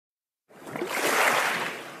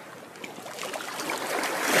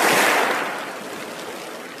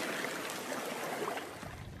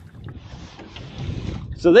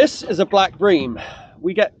So this is a black bream.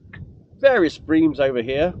 We get various breams over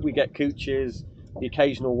here. We get cooches, the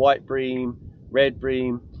occasional white bream, red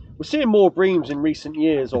bream. We're seeing more breams in recent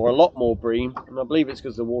years, or a lot more bream, and I believe it's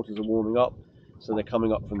because the waters are warming up, so they're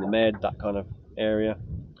coming up from the med, that kind of area.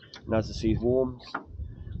 And as the sea warms,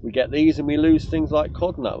 we get these and we lose things like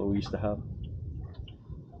codnut we used to have.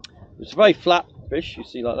 It's a very flat fish, you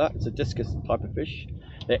see like that. It's a discus type of fish.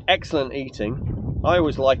 They're excellent eating. I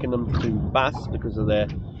always liken them to bass because of their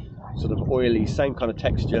sort of oily, same kind of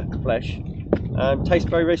texture flesh, and taste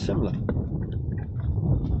very, very similar.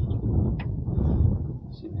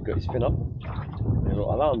 See if you've got his fin up. They look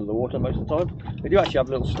like that under the water most of the time. They do actually have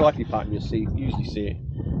a little stripy pattern. You'll usually see it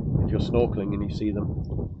if you're snorkeling and you see them.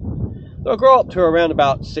 They'll grow up to around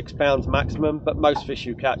about 6 pounds maximum, but most fish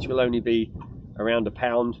you catch will only be around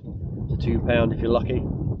 £1 to £2 if you're lucky.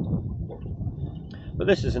 But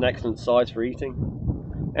this is an excellent size for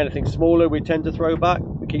eating. Anything smaller we tend to throw back.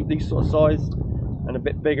 We keep these sort of size, and a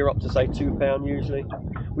bit bigger up to say £2 usually.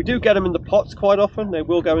 We do get them in the pots quite often. They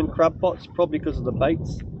will go in crab pots, probably because of the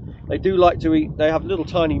baits. They do like to eat, they have a little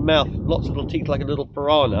tiny mouth, lots of little teeth like a little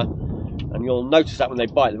piranha, and you'll notice that when they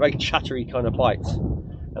bite. They're very chattery kind of bites.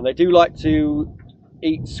 And they do like to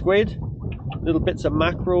eat squid, little bits of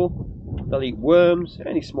mackerel, they'll eat worms,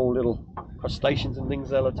 any small little crustaceans and things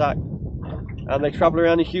they'll attack. And they travel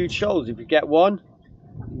around in huge shoals. If you get one,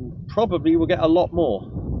 you probably will get a lot more.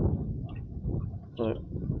 So,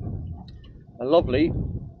 a lovely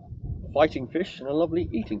fighting fish and a lovely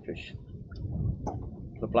eating fish,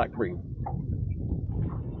 the black bream.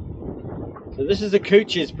 So this is a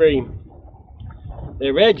cooch's bream.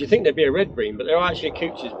 They're red, you think they'd be a red bream, but they're actually a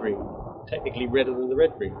cooch's bream. Technically redder than the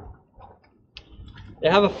red bream. They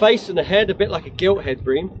have a face and a head a bit like a gilthead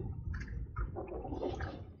bream.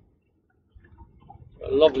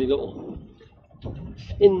 Got a lovely little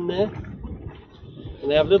fin there. And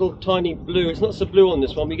they have little tiny blue, it's not so blue on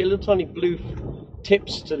this one, but you get little tiny blue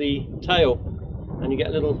tips to the tail. And you get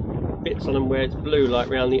little bits on them where it's blue, like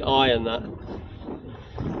around the eye and that.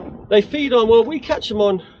 They feed on, well, we catch them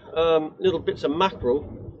on little bits of mackerel,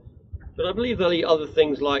 but I believe they'll eat other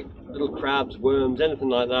things like little crabs, worms, anything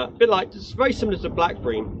like that. A bit like, it's very similar to black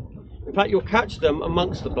bream. In fact, you'll catch them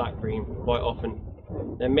amongst the black bream quite often.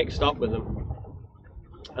 They're mixed up with them.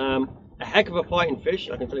 A heck of a fighting fish,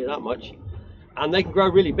 I can tell you that much. And they can grow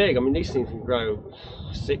really big. I mean, these things can grow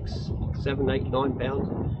 6, 7, 8, 9 pounds.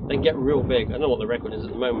 They can get real big. I don't know what the record is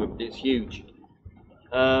at the moment, but it's huge.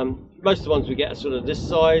 Most of the ones we get are sort of this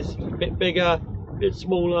size, a bit bigger, a bit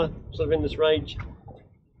smaller, sort of in this range.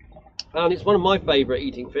 And it's one of my favourite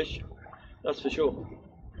eating fish, that's for sure.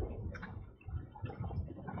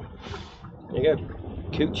 There you go,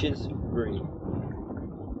 Cooch's bream.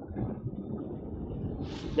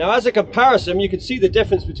 Now, as a comparison, you can see the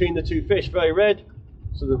difference between the two fish. Very red,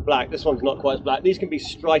 sort of black. This one's not quite as black. These can be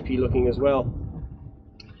stripy looking as well.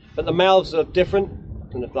 But the mouths are different,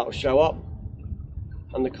 and if that will show up.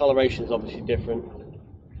 And the coloration is obviously different.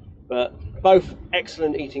 But both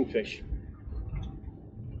excellent eating fish.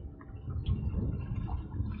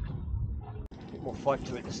 A bit more fight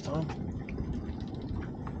to it this time.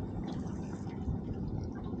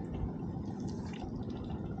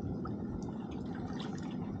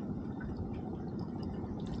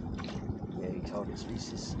 Target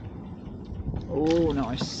species. Oh,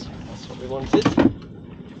 nice. That's what we wanted.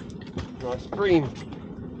 Nice bream.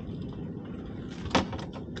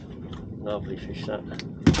 Lovely fish that.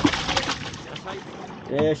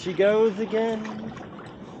 There she goes again.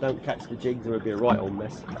 Don't catch the jigs or it'll be a right old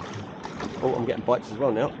mess. Oh, I'm getting bites as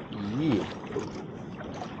well now. Yeah.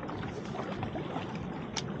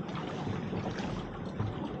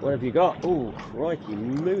 What have you got? Oh, crikey,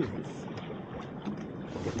 Moses.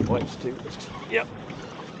 Getting bites too. Yep.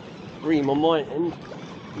 Bream on my end.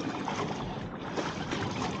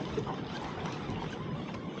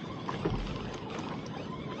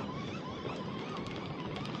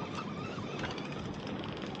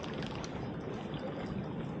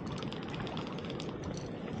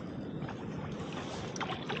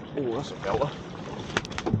 Oh, that's a belter.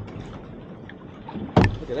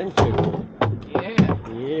 Look at them two. Yeah.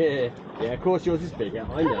 Yeah. Yeah, of course yours is bigger,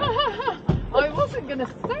 I know. I wasn't going to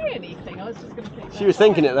say anything, I was just going to say that. She was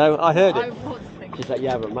thinking it though, I heard it. I was thinking. She's like,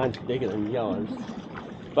 yeah, but mine's bigger than yours.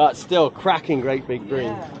 But still, cracking great big bream.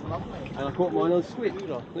 Yeah, lovely. And I caught mine on squid.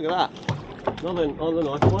 Look at that. Another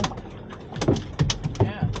nice one.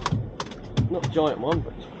 Yeah. Not a giant one,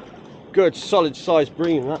 but good solid sized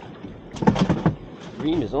bream that.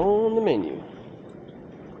 Bream is on the menu.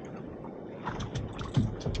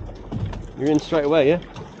 You're in straight away, yeah?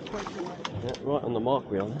 Yeah, right on the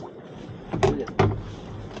mark we are. Brilliant.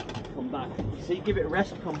 Come come back. See, give it a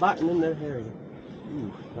rest, come back, and then they're here again.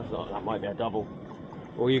 Ooh, that might be a double.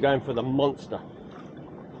 Or are you going for the monster?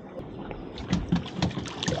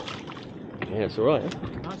 Yeah, it's alright, eh?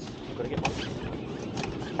 Nice. I've got to get one.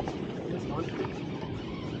 This one.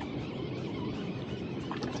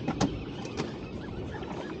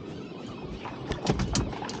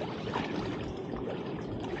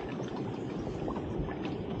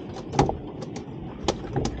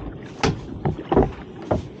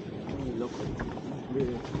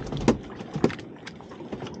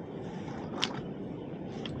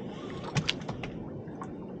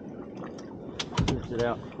 Lift it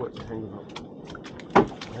out before it's hanging up.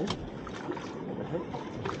 Okay. Okay.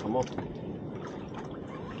 Come on.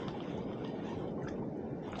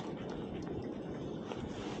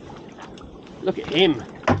 Look at him. Nice.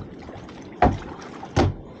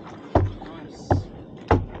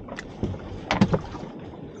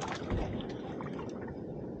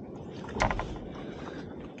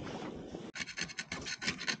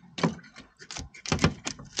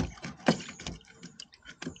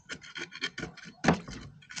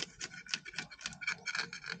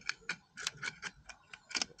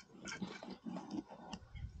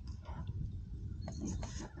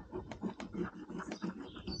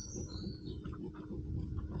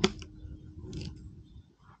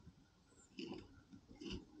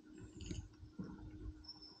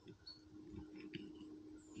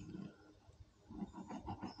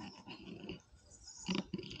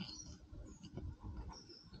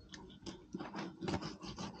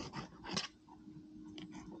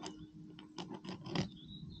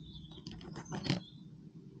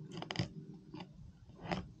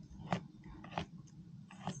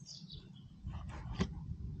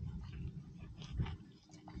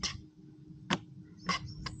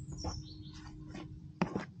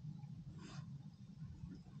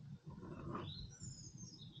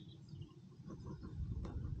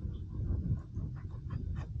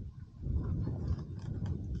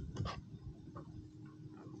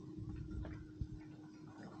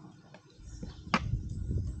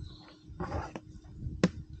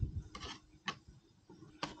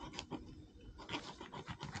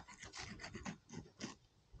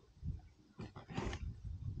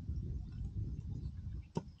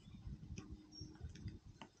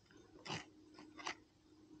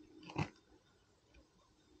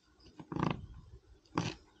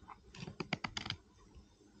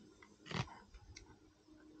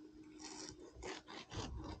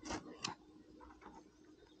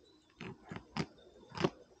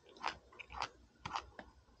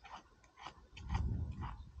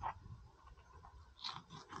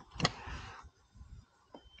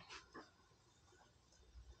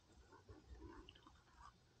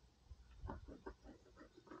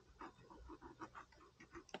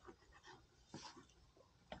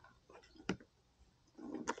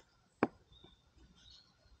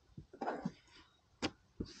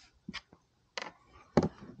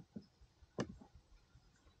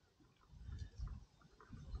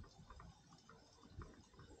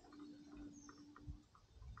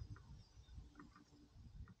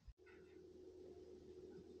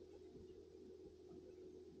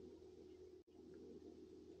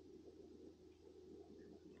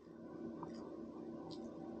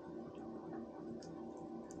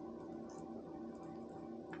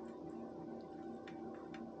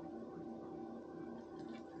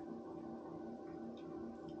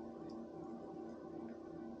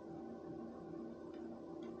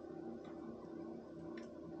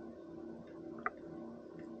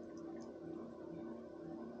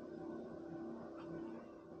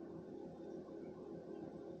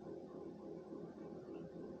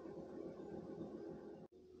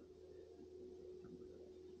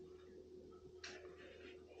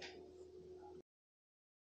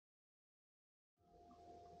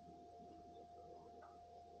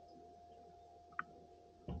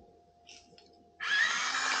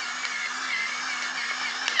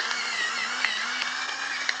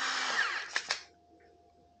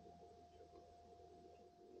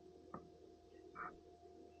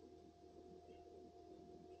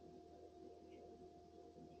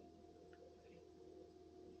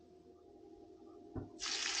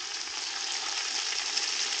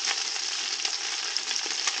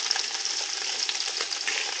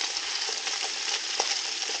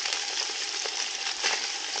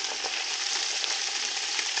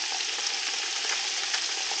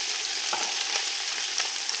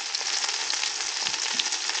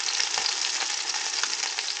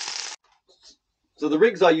 So the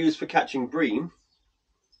rigs I use for catching bream,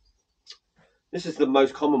 this is the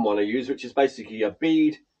most common one I use, which is basically a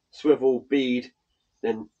bead, swivel, bead,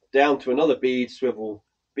 then down to another bead, swivel,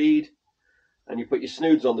 bead, and you put your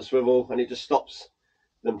snoods on the swivel, and it just stops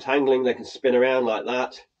them tangling. They can spin around like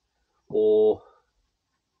that, or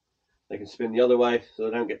they can spin the other way so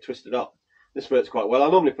they don't get twisted up. This works quite well. I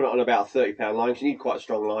normally put it on about a 30-pound line because you need quite a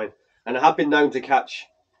strong line, and I have been known to catch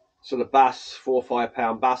sort of bass, 4 or 5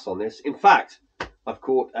 pound bass on this. In fact, I've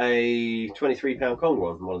caught a 23-pound conger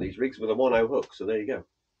on one of these rigs with a 1/0 hook, so there you go.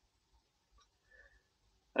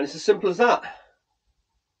 And it's as simple as that.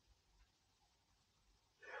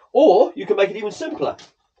 Or you can make it even simpler.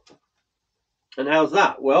 And how's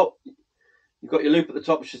that? Well, you've got your loop at the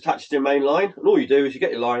top which is attached to your main line, and all you do is you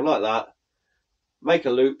get your line like that, make a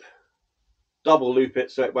loop, double loop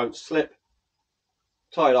it so it won't slip,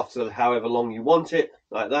 tie it off to however long you want it,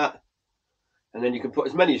 like that, and then you can put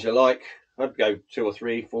as many as you like. I'd go 2 or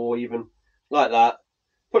 3, 4 even, like that.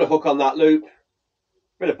 Put a hook on that loop,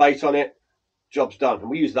 bit of bait on it, job's done. And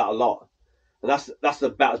we use that a lot, and that's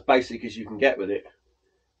about as basic as you can get with it.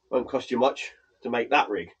 Won't cost you much to make that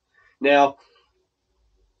rig. Now,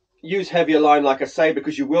 use heavier line, like I say,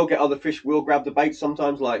 because you will get other fish will grab the bait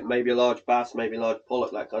sometimes, like maybe a large bass, maybe a large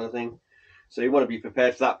pollack, that kind of thing. So you want to be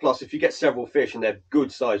prepared for that. Plus, if you get several fish and they're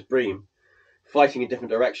good sized bream fighting in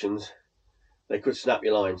different directions, they could snap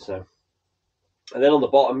your line. So, and then on the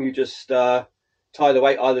bottom you just tie the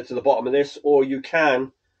weight either to the bottom of this, or you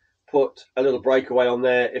can put a little breakaway on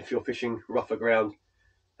there if you're fishing rougher ground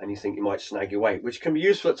and you think you might snag your weight, which can be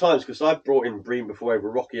useful at times, because I've brought in bream before over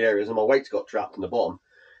rocky areas and my weight's got trapped in the bottom.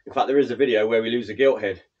 In fact, there is a video where we lose a gilt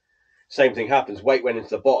head. Same thing happens, weight went into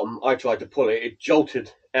the bottom, I tried to pull it, it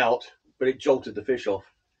jolted out, but it jolted the fish off.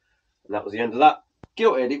 And that was the end of that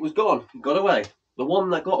gilt head. It was gone, it got away. The one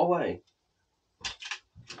that got away.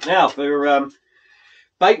 Now for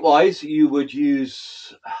bait wise, you would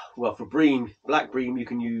use, well, for bream, black bream, you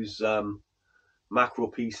can use mackerel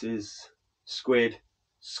pieces, squid,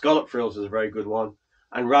 scallop frills is a very good one,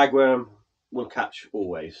 and ragworm will catch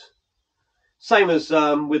always. Same as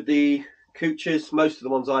with the cooches, most of the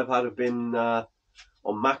ones I've had have been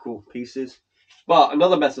on mackerel pieces. But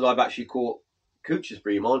another method I've actually caught cooches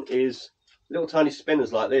bream on is little tiny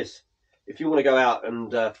spinners like this. If you want to go out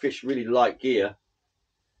and fish really light gear,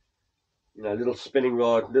 you know, little spinning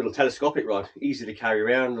rod, little telescopic rod, easy to carry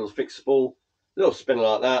around, little fixed spool, little spinner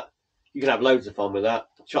like that. You can have loads of fun with that.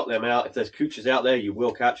 Chop them out. If there's cooches out there, you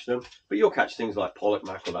will catch them, but you'll catch things like pollack,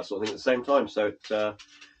 mackerel, that sort of thing at the same time. So it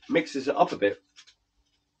mixes it up a bit.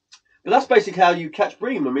 But that's basically how you catch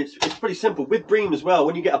bream. I mean, it's pretty simple. With bream as well,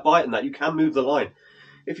 when you get a bite in that, you can move the line.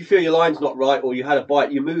 If you feel your line's not right or you had a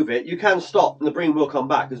bite, you move it, you can stop and the bream will come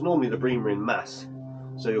back, because normally the bream are in mass,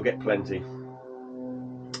 so you'll get plenty.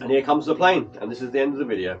 And here comes the plane, and this is the end of the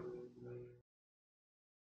video.